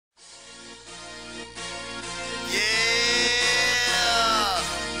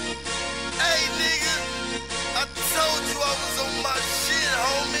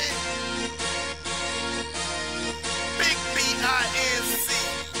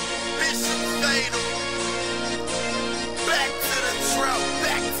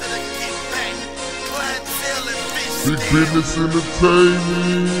Big business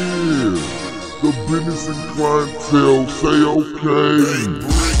entertainment. The business and clientele say okay. Big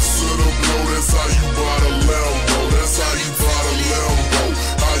bricks to the blow, that's how you buy the Lambo. That's how you buy the Lambo.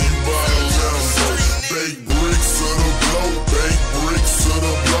 How you buy the Lambo. Big bricks to the blow, big bricks to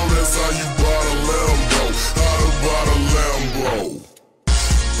the blow, that's how you buy the Lambo. How to buy the Lambo.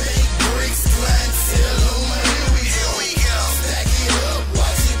 Big bricks, clientele, here we go. Stack it up,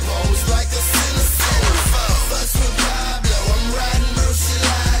 watch it pose like a Cinecell. Fucks with Pablo, I'm riding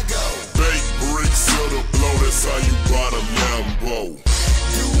Murcielago. Big bricks to the blow, that's how you buy the Lambo.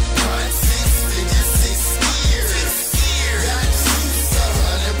 DuPont 6 figures, 6 years. Got juice,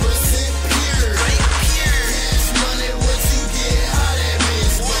 100% pure. Cash money, what you get, how that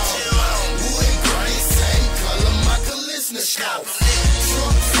bitch go. Wood grain, same color, my Kalishnikov.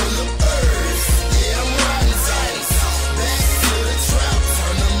 Trump